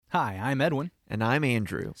Hi, I'm Edwin. And I'm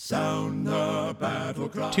Andrew. Sound the battle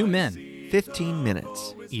cry. 2 men, 15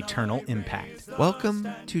 minutes. eternal impact. Welcome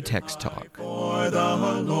to Text Talk. For the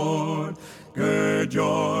Lord, gird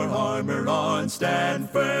your armor on, stand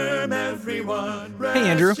firm, everyone. Hey,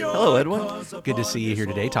 Andrew. Hello, Edwin. Good to see you here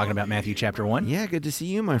today talking about Matthew chapter 1. Yeah, good to see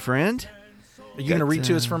you, my friend. Are you going to read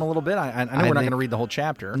to us from a little bit? I know we're not going to read the whole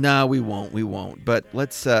chapter. No, we won't. But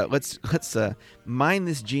let's mine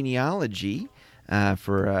this genealogy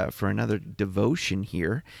for another devotion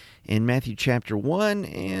here in Matthew chapter 1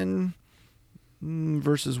 and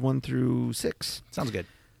verses 1 through 6. Sounds good.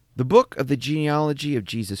 The book of the genealogy of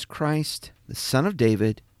Jesus Christ, the son of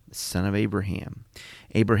David, the son of Abraham.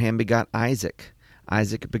 Abraham begot Isaac.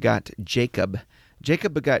 Isaac begot Jacob.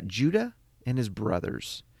 Jacob begot Judah and his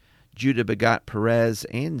brothers. Judah begot Perez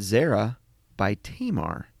and Zerah by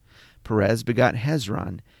Tamar. Perez begot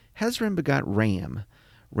Hezron. Hezron begot Ram.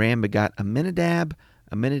 Ram begot Amminadab.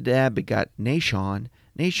 Amminadab begot Nahshon.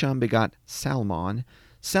 Nahshon begot Salmon.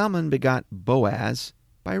 Salmon begot Boaz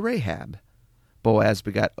by Rahab. Boaz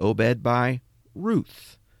begot Obed by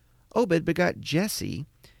Ruth. Obed begot Jesse.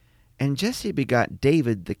 And Jesse begot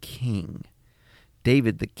David the king.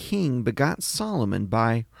 David the king begot Solomon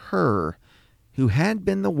by her, who had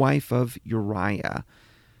been the wife of Uriah.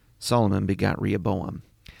 Solomon begot Rehoboam.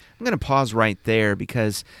 I'm going to pause right there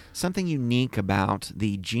because something unique about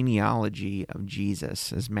the genealogy of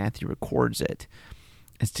Jesus, as Matthew records it,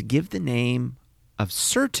 is to give the name of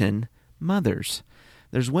certain mothers.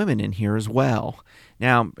 There's women in here as well.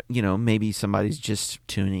 Now, maybe somebody's just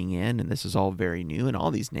tuning in, and this is all very new, and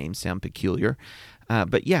all these names sound peculiar.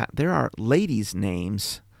 But yeah, there are ladies'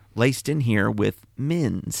 names laced in here with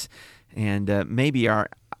men's. And maybe our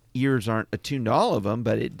ears aren't attuned to all of them,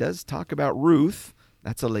 but it does talk about Ruth.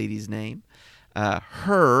 That's a lady's name.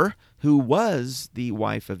 Her, who was the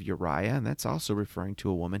wife of Uriah, and that's also referring to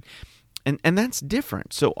a woman. And that's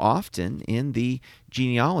different. So often in the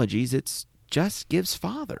genealogies, it's just gives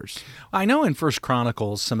fathers. I know in 1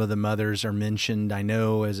 Chronicles some of the mothers are mentioned. I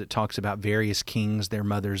know as it talks about various kings, their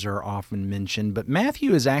mothers are often mentioned. But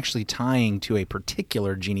Matthew is actually tying to a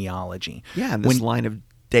particular genealogy. Yeah, and this line of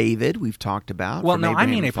David we've talked about. Well, no, I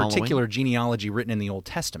mean a particular genealogy written in the Old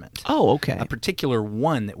Testament. Oh, okay. A particular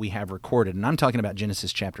one that we have recorded, and I'm talking about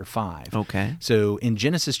Genesis chapter 5. Okay. So in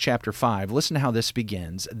Genesis chapter 5, listen to how this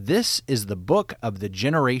begins. This is the book of the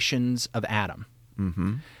generations of Adam.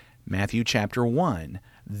 Mm-hmm. Matthew chapter 1.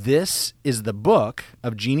 This is the book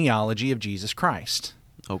of genealogy of Jesus Christ.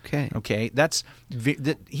 Okay,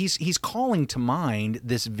 he's calling to mind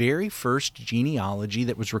this very first genealogy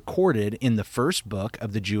that was recorded in the first book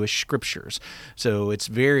of the Jewish scriptures. So it's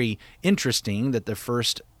very interesting that the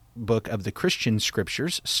first book of the Christian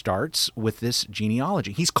scriptures starts with this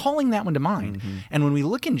genealogy. He's calling that one to mind. Mm-hmm. And when we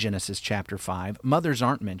look in Genesis chapter 5, mothers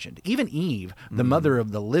aren't mentioned. Even Eve, the mother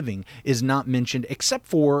of the living, is not mentioned except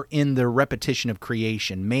for in the repetition of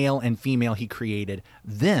creation. Male and female he created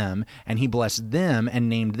them, and he blessed them and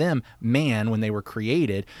named them man when they were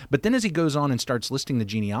created. But then as he goes on and starts listing the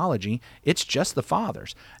genealogy, it's just the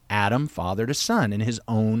fathers. Adam fathered a son in his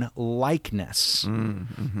own likeness.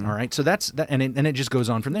 Mm-hmm. All right, so that's that, and it just goes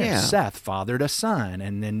on from there. Yeah. Seth fathered a son,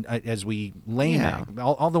 and then as we Lamech,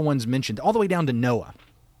 all the ones mentioned, all the way down to Noah.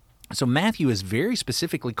 So Matthew is very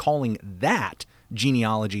specifically calling that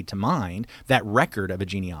genealogy to mind, that record of a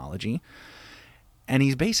genealogy, and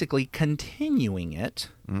he's basically continuing it.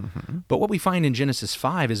 Mm-hmm. But what we find in Genesis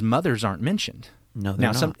 5 is mothers aren't mentioned. No,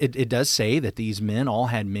 they're not. It does say that these men all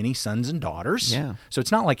had many sons and daughters. Yeah. So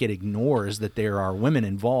it's not like it ignores that there are women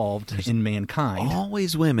involved in mankind.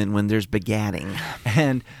 Always women when there's begatting.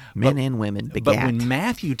 And men and women begat. But when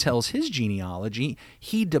Matthew tells his genealogy,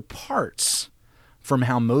 he departs from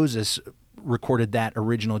how Moses recorded that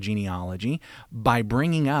original genealogy by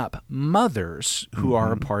bringing up mothers who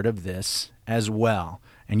are a part of this as well.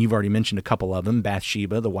 And you've already mentioned a couple of them: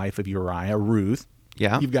 Bathsheba, the wife of Uriah; Ruth.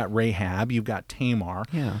 Yeah. You've got Rahab. You've got Tamar.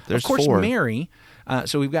 Yeah, there's of course, 4. Mary.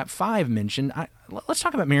 So we've got 5 mentioned. Let's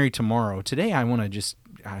talk about Mary tomorrow. Today I want to just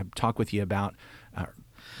talk with you about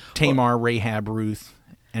Tamar, Rahab, Ruth,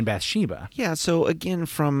 and Bathsheba. Yeah, so again,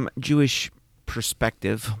 from Jewish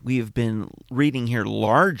perspective, we've been reading here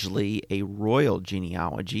largely a royal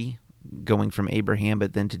genealogy, going from Abraham,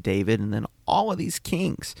 but then to David, and then all of these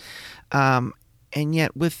kings. And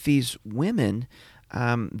yet with these women,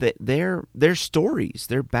 their stories,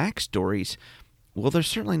 their backstories, well, they're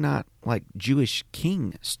certainly not like Jewish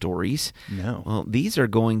king stories. No. Well, these are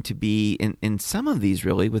going to be in some of these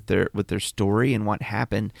really with their story and what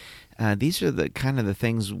happened. these are the kind of the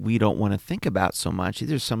things we don't want to think about so much.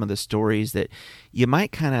 These are some of the stories that you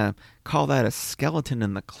might kind of call that a skeleton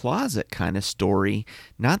in the closet kind of story,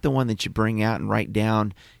 not the one that you bring out and write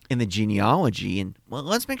down in the genealogy. And, well,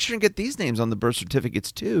 let's make sure and get these names on the birth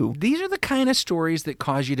certificates, too. These are the kind of stories that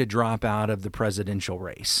cause you to drop out of the presidential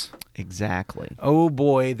race. Exactly. Oh,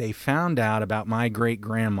 boy, they found out about my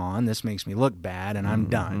great-grandma, and this makes me look bad, and I'm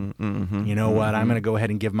done. You know what? I'm going to go ahead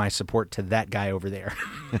and give my support to that guy over there.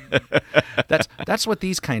 That's what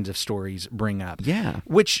these kinds of stories bring up. Yeah.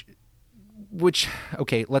 Which,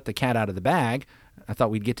 okay, let the cat out of the bag. I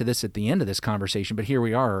thought we'd get to this at the end of this conversation, but here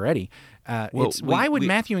we are already. Why would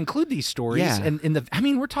Matthew include these stories? Yeah.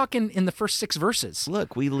 We're talking in the first 6 verses.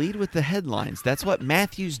 Look, we lead with the headlines. That's what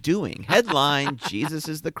Matthew's doing. Headline: Jesus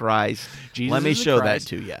is the Christ. Let me show that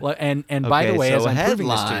to you. And by the way, so as I'm proving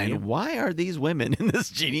this to headline: you, why are these women in this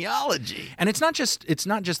genealogy? and it's not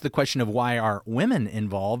just the question of why are women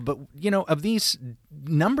involved, but of these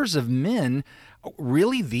numbers of men,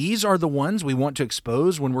 really these are the ones we want to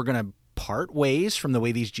expose when we're going to part ways from the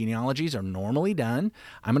way these genealogies are normally done.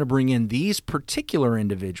 I'm going to bring in these particular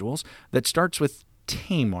individuals. That starts with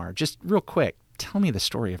Tamar. Just real quick, tell me the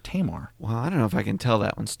story of Tamar. Well, I don't know if I can tell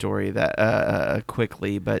that one story that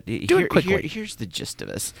quickly, but here's the gist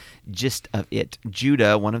of it.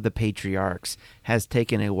 Judah, one of the patriarchs, has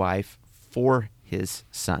taken a wife for his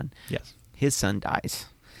son. Yes. His son dies.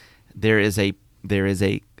 There is a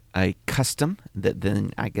custom that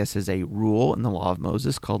then I guess is a rule in the law of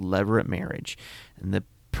Moses called levirate marriage. And the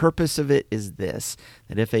purpose of it is this,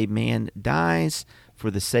 that if a man dies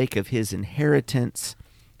for the sake of his inheritance,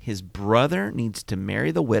 his brother needs to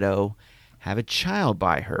marry the widow, have a child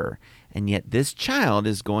by her, and yet this child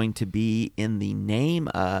is going to be in the name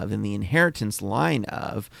of, in the inheritance line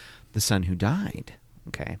of, the son who died.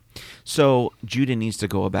 Okay, so Judah needs to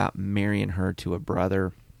go about marrying her to a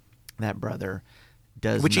brother. That brother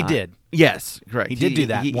Which he did. Yes, correct. He did do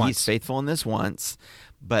that once. He's faithful in this once,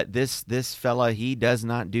 but this fella, he does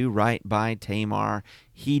not do right by Tamar.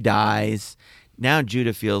 He dies. Now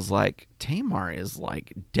Judah feels like Tamar is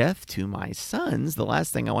like death to my sons. The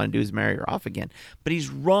last thing I want to do is marry her off again. But he's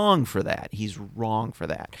wrong for that.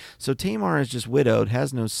 So Tamar is just widowed,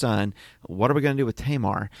 has no son. What are we going to do with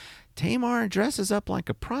Tamar? Tamar dresses up like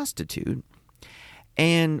a prostitute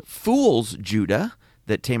and fools Judah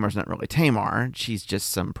that Tamar's not really Tamar. She's just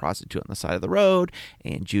some prostitute on the side of the road,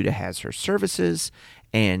 and Judah has her services,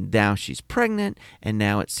 and now she's pregnant, and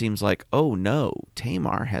now it seems like, oh no,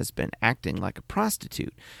 Tamar has been acting like a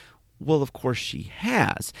prostitute. Well, of course she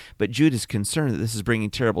has, but Judah's concerned that this is bringing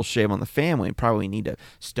terrible shame on the family and probably need to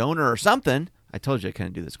stone her or something. I told you I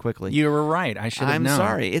couldn't do this quickly. You were right. I should have known. I'm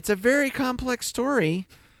sorry. It's a very complex story.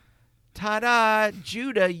 Ta-da!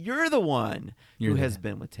 Judah, you're the one who has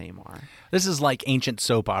been with Tamar. This is like ancient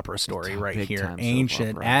soap opera story right here.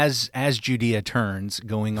 Ancient, as Judea turns,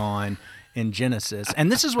 going on in Genesis.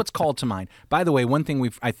 And this is what's called to mind. By the way, one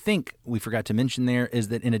thing I think we forgot to mention there is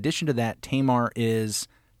that in addition to that, Tamar is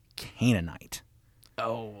Canaanite.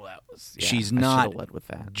 Oh, that was... Yeah, she's not led with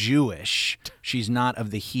that. Jewish. She's not of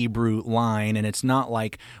the Hebrew line, and it's not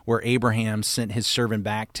like where Abraham sent his servant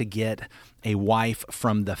back to get a wife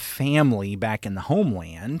from the family back in the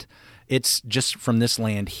homeland. It's just from this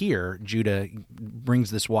land here, Judah brings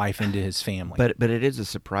this wife into his family. But it is a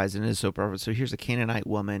surprise, and it is so powerful. So here's a Canaanite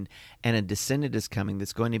woman, and a descendant is coming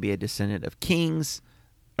that's going to be a descendant of kings,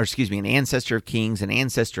 an ancestor of kings, an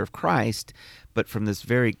ancestor of Christ, but from this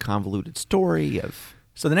very convoluted story of...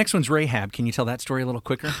 So the next one's Rahab. Can you tell that story a little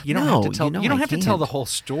quicker? You don't have to tell. You don't have to tell the whole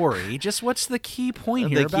story. Just what's the key point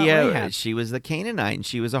here about Rahab? She was the Canaanite, and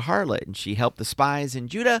she was a harlot, and she helped the spies in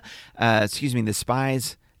Judah. The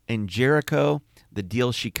spies in Jericho. The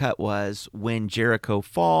deal she cut was, when Jericho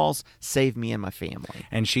falls, save me and my family.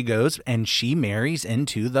 And she goes and she marries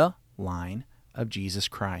into the line of Jesus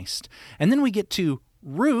Christ. And then we get to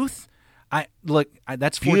Ruth.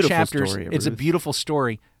 That's 4 beautiful chapters. It's Ruth. A beautiful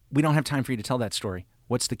story. We don't have time for you to tell that story.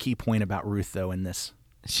 What's the key point about Ruth, though, in this?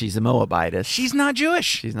 She's a Moabitess. She's not Jewish.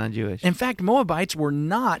 She's not Jewish. In fact, Moabites were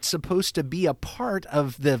not supposed to be a part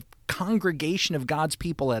of the congregation of God's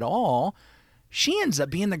people at all. She ends up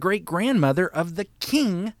being the great-grandmother of the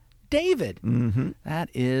King David. Mm-hmm. That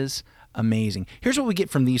is amazing. Here's what we get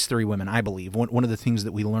from these 3 women, I believe. One of the things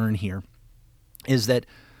that we learn here is that,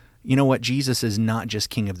 you know what, Jesus is not just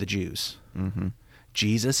King of the Jews. Mm-hmm.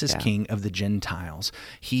 Jesus is King of the Gentiles.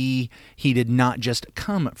 He did not just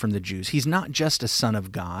come from the Jews. He's not just a son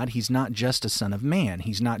of God. He's not just a son of man.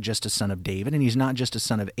 He's not just a son of David, and he's not just a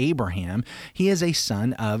son of Abraham. He is a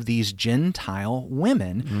son of these Gentile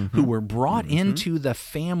women who were brought into the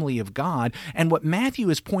family of God. And what Matthew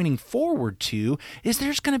is pointing forward to is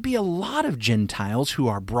there's going to be a lot of Gentiles who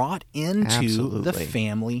are brought into the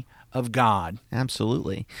family of God.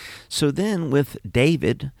 Absolutely. So then with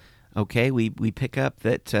David, okay, we pick up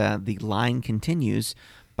that the line continues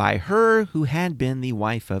by her who had been the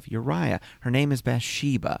wife of Uriah. Her name is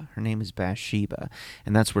Bathsheba.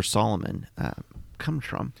 And that's where Solomon comes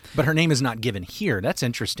from. But her name is not given here. That's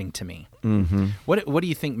interesting to me. What do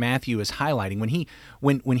you think Matthew is highlighting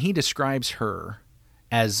when he describes her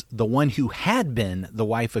as the one who had been the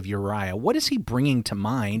wife of Uriah? What is he bringing to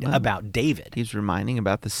mind about David? He's reminding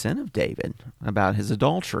about the sin of David, about his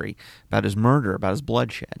adultery, about his murder, about his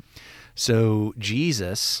bloodshed. So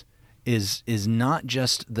Jesus is not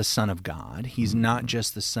just the Son of God. He's not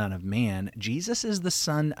just the Son of man. Jesus is the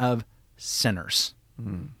son of sinners.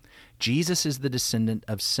 Jesus is the descendant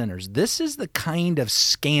of sinners. This is the kind of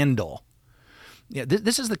scandal.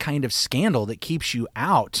 This is the kind of scandal that keeps you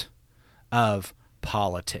out of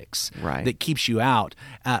politics, that keeps you out.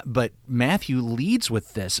 But Matthew leads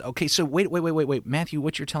with this. Okay, so wait. Matthew,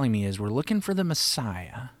 what you're telling me is we're looking for the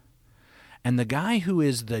Messiah. And the guy who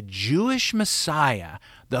is the Jewish Messiah,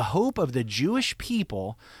 the hope of the Jewish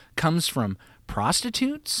people, comes from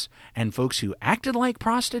prostitutes and folks who acted like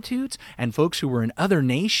prostitutes and folks who were in other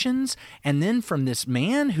nations, and then from this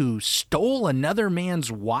man who stole another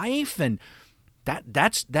man's wife, and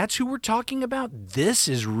that's who we're talking about. This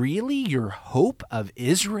is really your hope of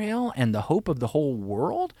Israel and the hope of the whole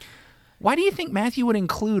world? Why do you think Matthew would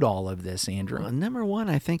include all of this, Andrew? Well, number one,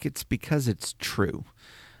 I think it's because it's true.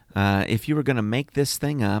 If you were going to make this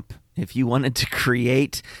thing up, if you wanted to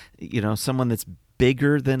create, someone that's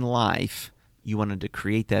bigger than life, you wanted to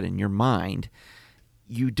create that in your mind,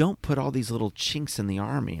 you don't put all these little chinks in the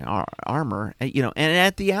armor, and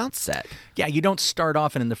at the outset. Yeah, you don't start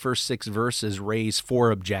off and in the first 6 verses raise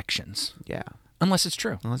 4 objections. Yeah. Unless it's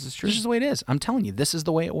true. This is the way it is. I'm telling you, this is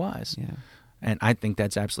the way it was. Yeah. And I think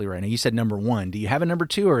that's absolutely right. Now, you said number 1. Do you have a number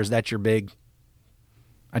 2, or is that your big...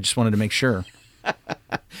 I just wanted to make sure.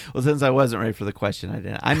 Well, since I wasn't ready for the question, I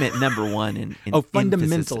didn't. I meant number 1 in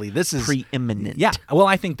fundamentally, this is preeminent. Yeah, well,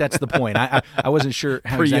 I think that's the point. I wasn't sure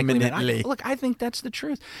how exactly. Look, I think that's the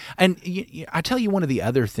truth. And I tell you, one of the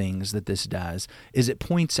other things that this does is it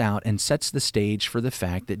points out and sets the stage for the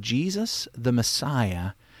fact that Jesus, the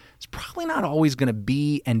Messiah, is probably not always going to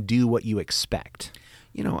be and do what you expect.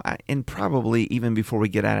 And probably even before we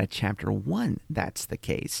get out of chapter 1, that's the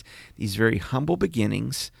case. These very humble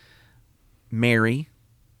beginnings. Mary,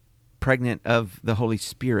 pregnant of the Holy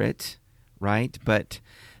Spirit, right? But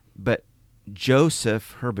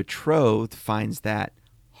Joseph, her betrothed, finds that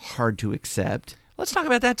hard to accept. Let's talk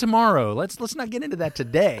about that tomorrow. Let's not get into that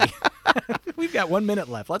today. We've got 1 minute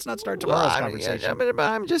left. Let's not start tomorrow's conversation. But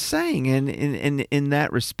I'm just saying, and in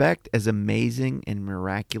that respect, as amazing and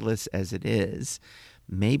miraculous as it is,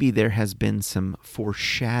 maybe there has been some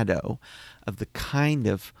foreshadow of the kind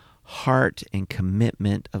of heart and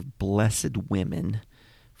commitment of blessed women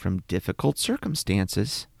from difficult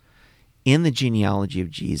circumstances in the genealogy of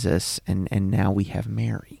Jesus, and now we have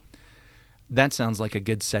Mary. That sounds like a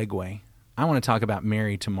good segue. I want to talk about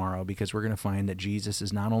Mary tomorrow because we're going to find that Jesus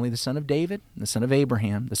is not only the son of David, the son of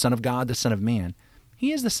Abraham, the son of God, the son of man.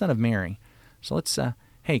 He is the son of Mary. So let's,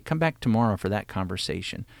 come back tomorrow for that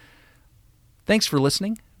conversation. Thanks for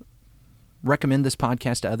listening. Recommend this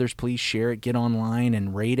podcast to others. Please share it. Get online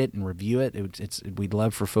and rate it and review it. We'd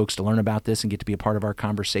love for folks to learn about this and get to be a part of our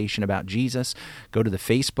conversation about Jesus. Go to the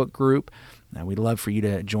Facebook group. We'd love for you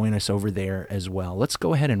to join us over there as well. Let's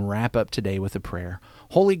go ahead and wrap up today with a prayer.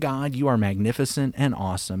 Holy God, you are magnificent and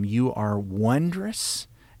awesome. You are wondrous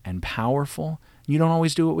and powerful. You don't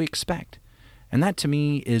always do what we expect. And that to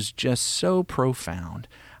me is just so profound.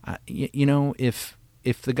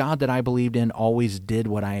 If the God that I believed in always did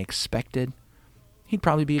what I expected, he'd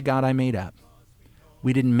probably be a God I made up.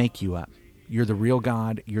 We didn't make you up. You're the real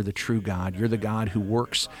God. You're the true God. You're the God who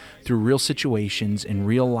works through real situations and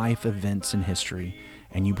real life events in history,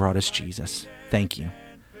 and you brought us Jesus. Thank you.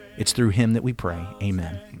 It's through him that we pray.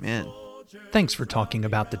 Amen. Amen. Thanks for talking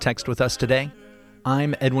about the text with us today.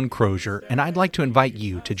 I'm Edwin Crozier, and I'd like to invite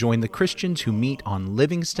you to join the Christians who meet on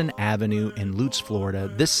Livingston Avenue in Lutz, Florida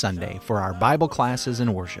this Sunday for our Bible classes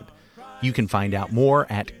and worship. You can find out more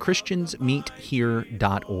at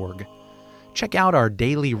christiansmeethere.org. Check out our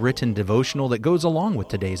daily written devotional that goes along with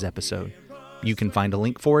today's episode. You can find a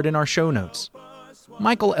link for it in our show notes.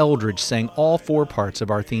 Michael Eldridge sang all 4 parts of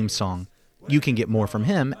our theme song. You can get more from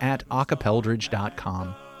him at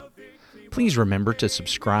acapeldridge.com. Please remember to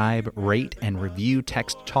subscribe, rate, and review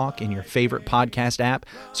Text Talk in your favorite podcast app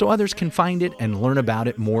so others can find it and learn about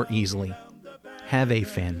it more easily. Have a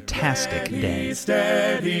fantastic day.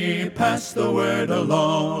 Steady, pass the word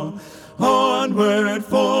along. Onward,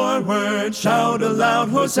 forward, shout aloud,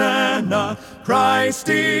 Hosanna. Christ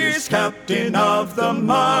is captain of the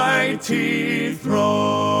mighty throng.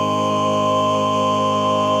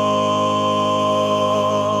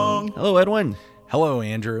 Hello, Edwin. Hello,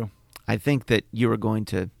 Andrew. I think that you were going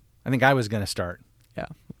to... I think I was going to start. Yeah,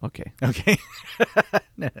 okay. Okay.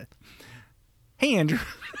 Hey, Andrew.